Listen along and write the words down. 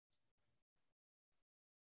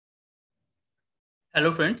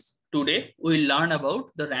Hello friends, today we'll learn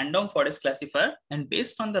about the random forest classifier, and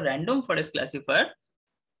based on the random forest classifier,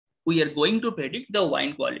 we are going to predict the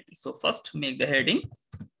wine quality. So first make the heading.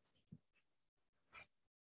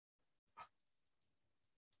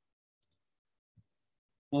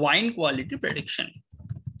 Wine quality prediction.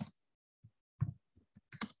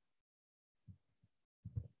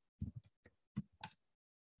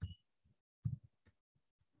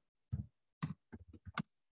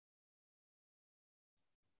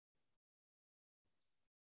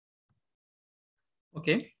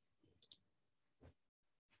 Okay.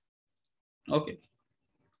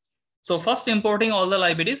 So first importing all the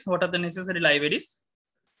libraries. What are the necessary libraries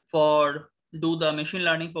for do the machine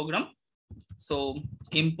learning program? So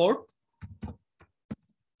import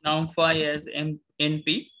numpy as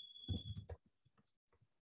np,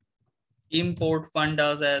 import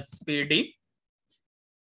pandas as pd.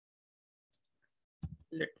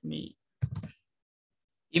 Let me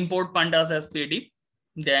import pandas as pd.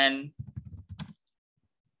 Then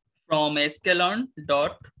from sklearn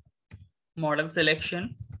dot model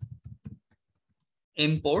selection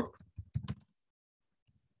import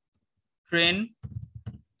train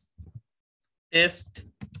test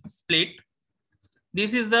split.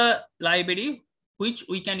 This is the library which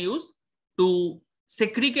we can use to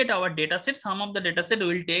segregate our dataset. Some of the dataset we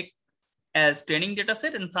will take as training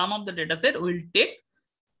dataset and some of the dataset we will take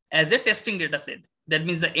as a testing dataset. That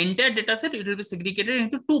means the entire dataset, it will be segregated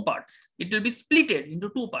into two parts. It will be splitted into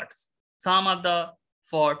two parts. Some are the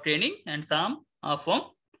for training and some are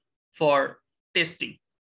for testing.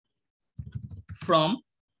 From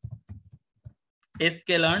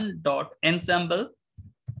sklearn.ensemble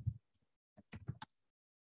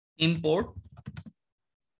import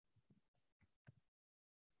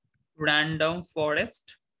random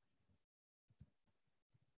forest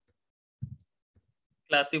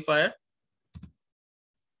classifier,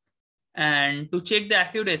 and to check the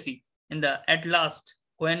accuracy in the at last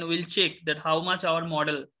when we'll check that how much our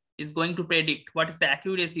model is going to predict, what is the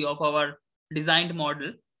accuracy of our designed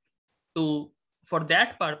model. For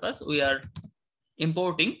that purpose we are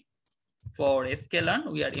importing, for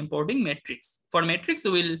sklearn we are importing matrix. For matrix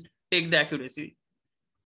we will take the accuracy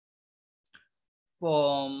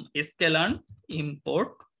from sklearn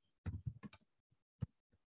import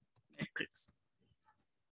matrix.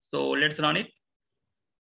 So let's run it.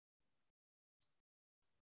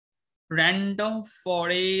 Random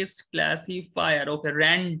forest classifier. Okay,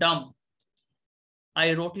 random.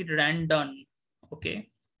 I wrote it random. Okay,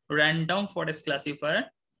 random forest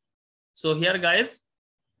classifier. So here guys,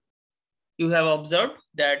 you have observed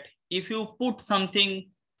that if you put something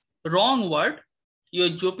wrong word, your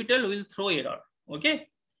Jupyter will throw error. Okay,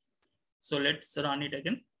 so let's run it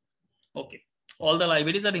again. Okay, all the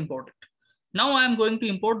libraries are imported. Now I am going to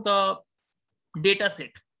import the data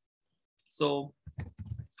set. So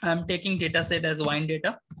I'm taking data set as wine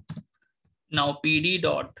data. Now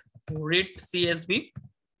pd.read CSV.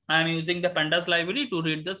 I'm using the pandas library to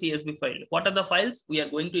read the CSV file. What are the files we are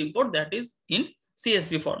going to import? That is in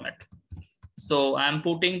CSV format. So I'm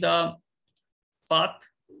putting the path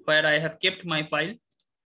where I have kept my file.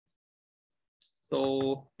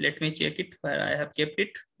 So let me check it where I have kept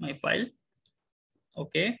it, my file.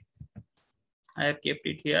 Okay, I have kept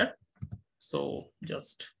it here. So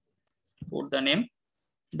just put the name,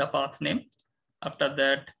 the path name. After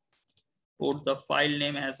that, put the file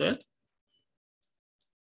name as well.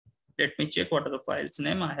 Let me check what are the files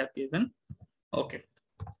name I have given. Okay,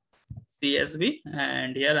 CSV,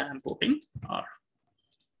 and here I am putting R.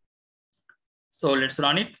 So let's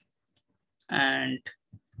run it and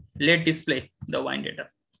let display the wine data.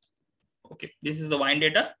 Okay, this is the wine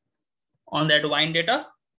data. On that wine data,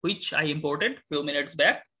 which I imported few minutes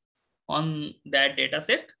back, on that data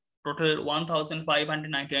set, total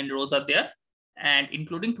 1,599 rows are there, and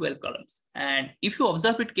including 12 columns. And if you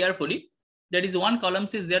observe it carefully, there is one column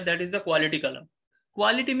is there, that is the quality column.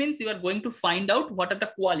 Quality means you are going to find out what are the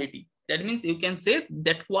quality. That means you can say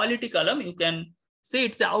that quality column, you can say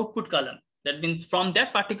it's the output column. That means from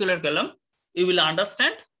that particular column, you will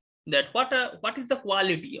understand that what is the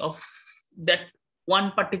quality of that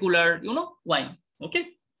one particular wine. Okay,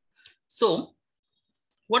 so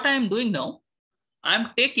what I am doing now, I am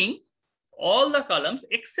taking all the columns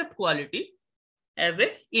except quality as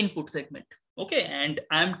a input segment. Okay, and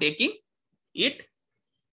I am taking it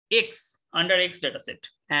X under X dataset,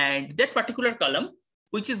 and that particular column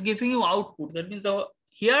which is giving you output, that means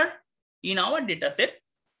here in our dataset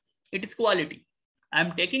it is quality. I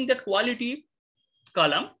am taking that quality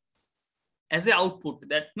column as a output.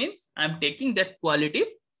 That means I am taking that quality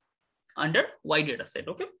under Y dataset.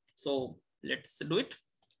 Okay, so let's do it.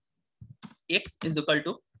 x is equal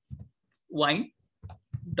to wine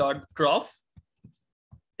dot drop.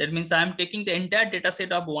 That means I am taking the entire data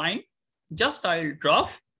set of wine. Just I'll drop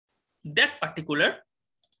that particular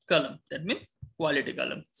column. That means quality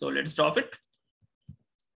column. So let's drop it.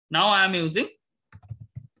 Now I am using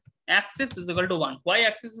axis is equal to 1. Why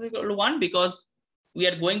axis is equal to 1? Because we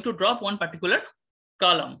are going to drop one particular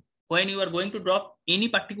column. When you are going to drop any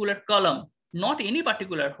particular column, not any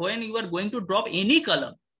particular, when you are going to drop any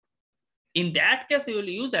column, in that case, you will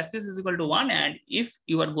use axis is equal to 1. And if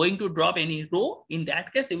you are going to drop any row, in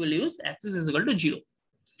that case, you will use axis is equal to 0.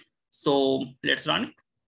 So let's run it.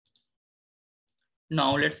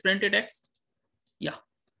 Now let's print it x. Yeah,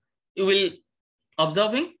 you are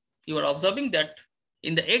observing that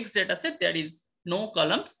in the x data set, there is no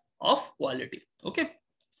columns of quality. Okay.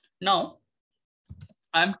 Now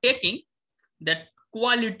I'm taking that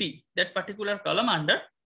quality, that particular column under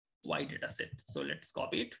y data set. So let's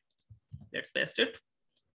copy it. Let's paste it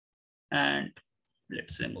and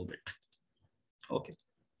let's remove it. Okay.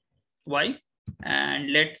 Y,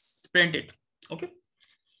 and let's print it. Okay.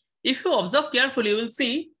 If you observe carefully, you will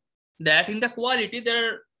see that in the quality, there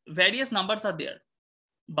are various numbers are there.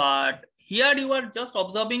 But here you are just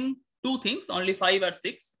observing two things, only 5 or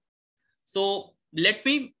 6. So let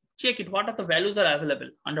me check it. What are the values are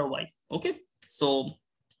available under Y? Okay. So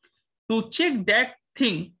to check that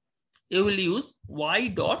thing, you will use Y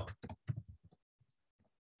dot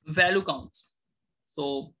value counts.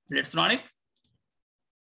 So let's run it.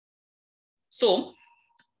 So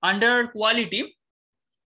under quality,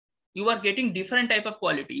 you are getting different type of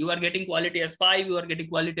quality. You are getting quality as 5, you are getting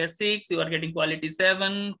quality as 6, you are getting quality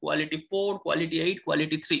 7, quality 4, quality 8,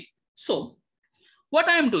 quality 3. So what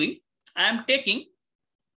I am doing, I am taking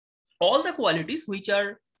all the qualities which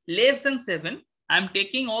are less than 7. I am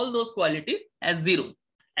taking all those qualities as 0.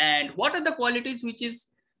 And what are the qualities which is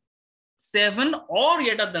 7 or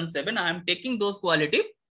greater than 7? I am taking those quality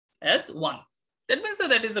as 1. That means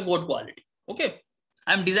that is a good quality. Okay.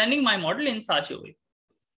 I am designing my model in such a way.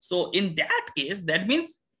 So in that case, that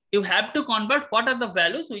means you have to convert what are the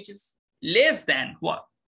values which is less than what?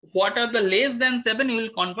 What are the less than 7? You will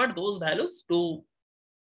convert those values to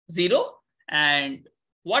 0. And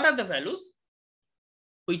what are the values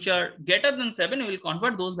which are greater than 7? You will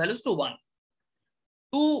convert those values to 1.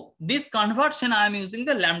 To this conversion, I am using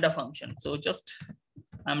the lambda function. So just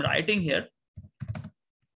I'm writing here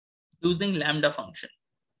using lambda function.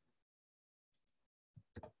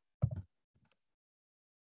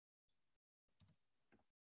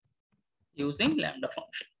 Using lambda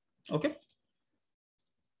function. Okay.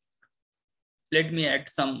 Let me add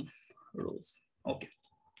some rows. Okay.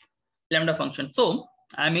 Lambda function. So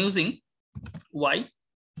I'm using y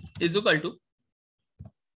is equal to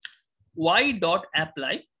y dot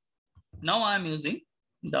apply. Now I'm using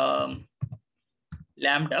the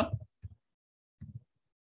lambda.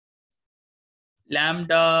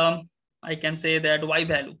 I can say that y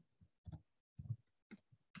value.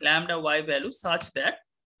 Lambda y value such that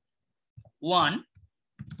 1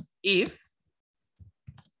 if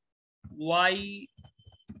y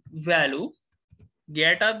value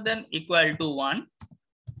greater than equal to 1,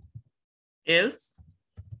 else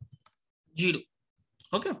 0.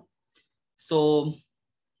 Okay. So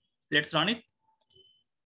let's run it.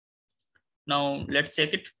 Now let's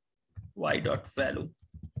check it. Y dot value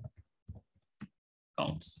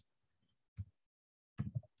counts.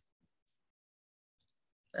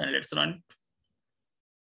 And let's run it.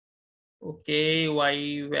 Okay,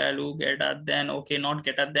 y value greater than, okay, not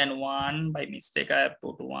greater than 1. By mistake, I have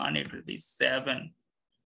put 1, it will be 7.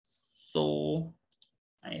 So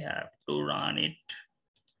I have to run it.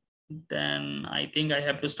 Then I think I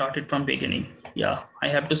have to start it from beginning. Yeah, I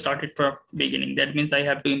have to start it from beginning. That means I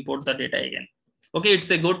have to import the data again. Okay,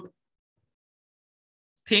 it's a good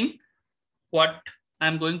thing. What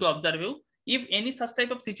I'm going to observe you, if any such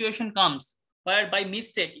type of situation comes where by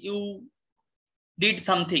mistake you did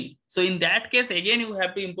something, so in that case again you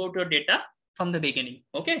have to import your data from the beginning.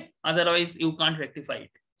 Okay, otherwise you can't rectify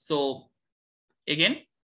it. So again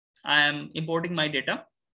I am importing my data.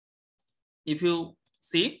 If you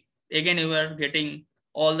see, again you are getting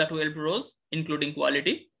all the 12 rows including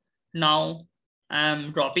quality. Now I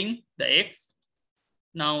am dropping the x.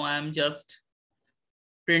 Now I am just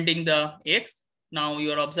printing the x. Now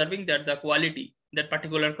you are observing that the quality, that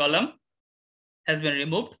particular column has been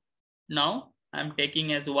removed. Now I'm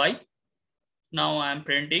taking as y. Now I'm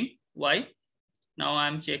printing y. Now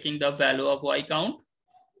I'm checking the value of y count.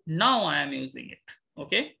 Now I am using it.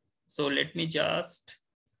 Okay. So let me just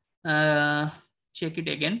check it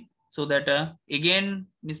again so that again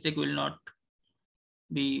mistake will not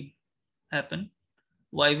be happen.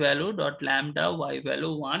 y value dot lambda y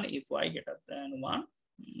value 1 if y greater than 1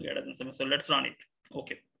 greater than 7. So let's run it.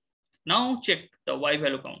 Okay. Now check the y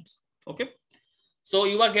value counts. Okay. So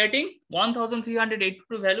you are getting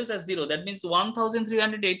 1382 values as 0. That means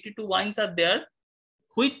 1382 wines are there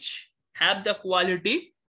which have the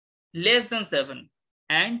quality less than 7,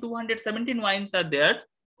 and 217 wines are there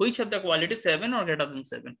which have the quality 7 or greater than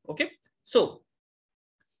 7. Okay. So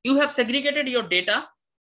you have segregated your data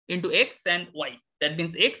into X and Y. That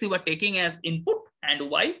means X you are taking as input and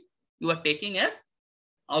Y you are taking as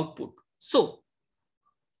output. So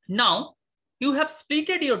now you have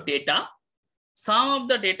splitted your data, some of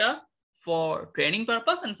the data for training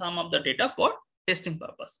purpose and some of the data for testing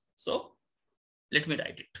purpose. So let me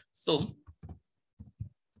write it. So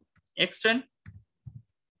X train,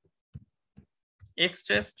 X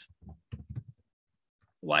test,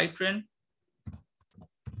 Y train,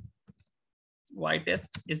 Y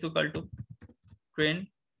test is equal to train,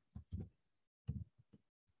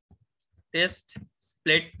 test,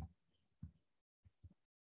 split,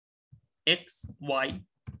 X, Y,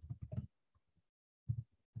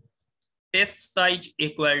 test size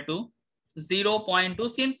equal to 0.2.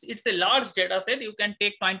 Since it's a large data set, you can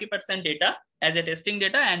take 20% data as a testing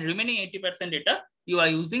data and remaining 80% data you are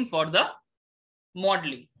using for the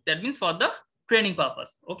modeling. That means for the training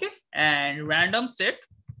purpose. Okay. And random state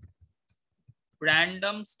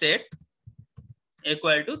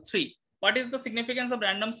equal to 3. What is the significance of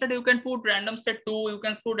random state? You can put random state 2, you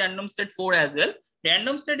can put random state 4 as well.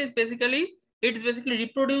 Random state is basically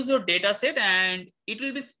reproduce your data set and it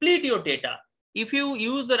will be split your data. If you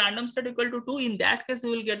use the random state equal to 2, in that case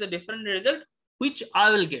you will get the different result which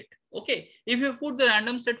I will get. Okay. If you put the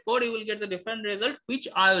random state 4, you will get the different result which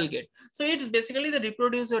I will get. So it is basically the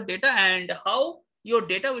reproduce your data and how your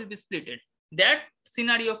data will be splitted. That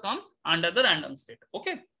scenario comes under the random state.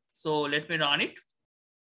 Okay. So let me run it.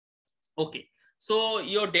 Okay. So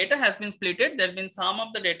your data has been splitted. That means some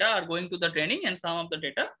of the data are going to the training and some of the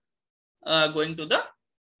data going to the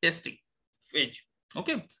testing phase.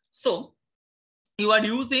 Okay. So you are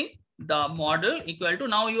using the model equal to,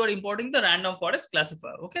 now you are importing the random forest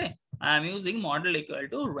classifier. Okay. I am using model equal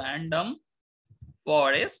to random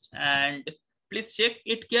forest, and please check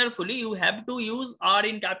it carefully. You have to use R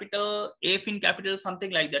in capital, F in capital, something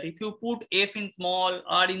like that. If you put F in small,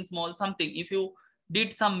 R in small, something, if you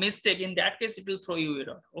did some mistake, in that case it will throw you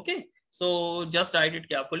error. Okay. So just write it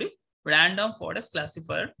carefully. Random forest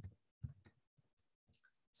classifier.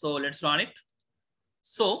 So let's run it.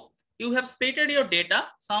 So you have splitted your data,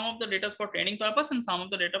 some of the data for training purpose and some of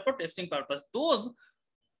the data for testing purpose. Those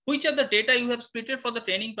which are the data you have splitted for the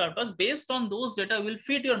training purpose, based on those data will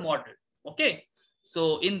fit your model. Okay.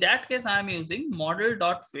 So in that case, I am using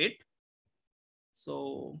model.fit.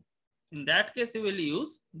 So in that case, you will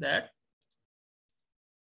use that.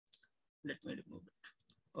 Let me remove it.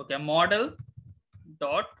 Okay. Model.fit,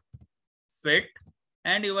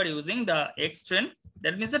 and you are using the X train.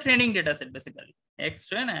 That means the training data set basically. X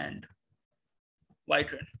train and Y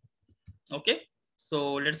train. Okay.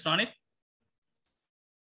 So let's run it.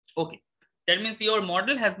 Okay. That means your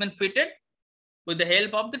model has been fitted with the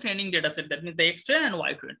help of the training data set. That means the X train and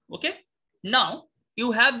Y train. Okay. Now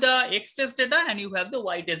you have the X test data and you have the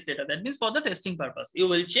Y test data. That means for the testing purpose, you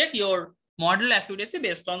will check your model accuracy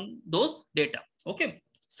based on those data. Okay.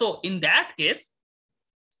 So in that case,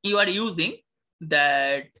 you are using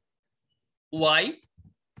that Y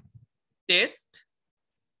test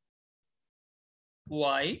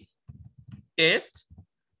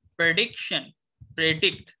prediction.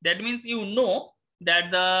 Predict. That means you know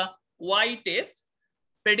that the Y test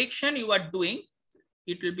prediction you are doing,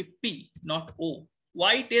 it will be P, not O.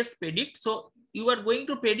 Y test predict. So you are going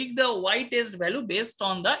to predict the Y test value based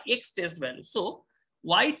on the X test value. So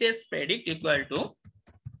Y test predict equal to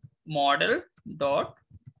model dot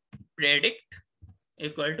predict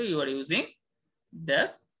equal to, you are using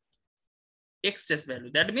this X test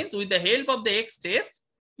value. That means with the help of the X test,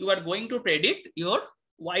 you are going to predict your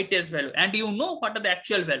Y test value, and you know what are the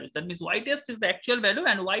actual values. That means Y test is the actual value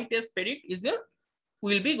and Y test predict is your,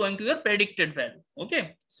 will be going to your predicted value.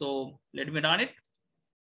 Okay. So let me run it.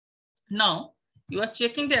 Now you are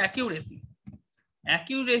checking the accuracy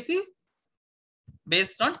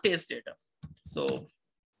based on test data. So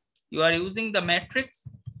you are using the matrix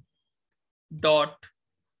dot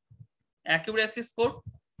accuracy score.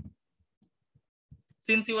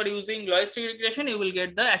 Since you are using logistic regression, you will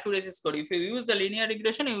get the accuracy score. If you use the linear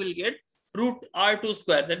regression, you will get root R2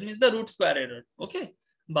 square. That means the root square error. Okay.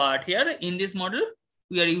 But here in this model,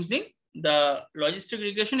 we are using the logistic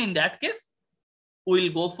regression. In that case, we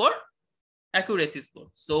will go for accuracy score.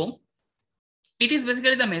 So It is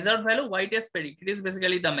basically the measured value. Y-test predict. It is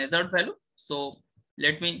basically the measured value. So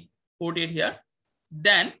let me put it here.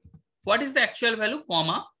 Then what is the actual value,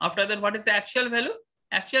 comma? After that, what is the actual value?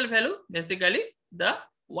 Actual value, basically the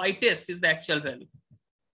Y-test is the actual value.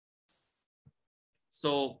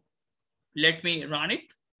 So let me run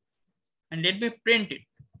it and let me print it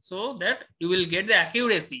so that you will get the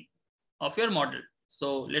accuracy of your model.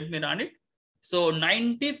 So let me run it. So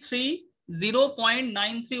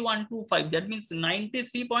 0.93125, that means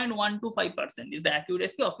 93.125% is the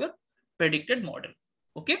accuracy of your predicted model.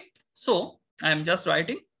 Okay, so I am just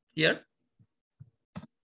writing here.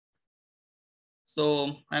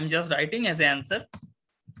 So I'm just writing as an answer,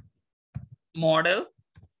 model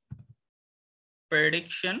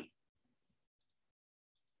prediction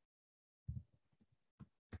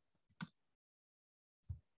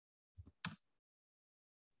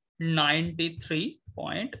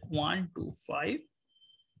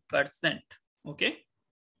 (93.125%). Okay,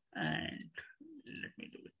 and let me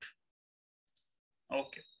do it.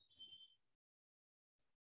 Okay,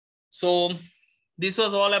 so this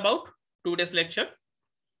was all about today's lecture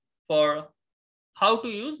for how to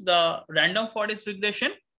use the random forest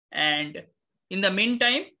regression. And in the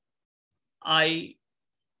meantime, I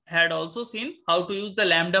had also seen how to use the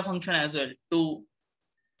lambda function as well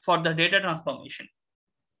for the data transformation.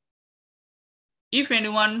 If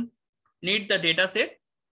anyone needs the data set,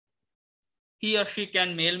 he or she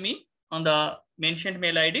can mail me on the mentioned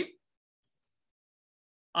mail ID.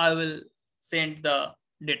 I will send the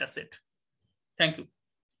data set. Thank you.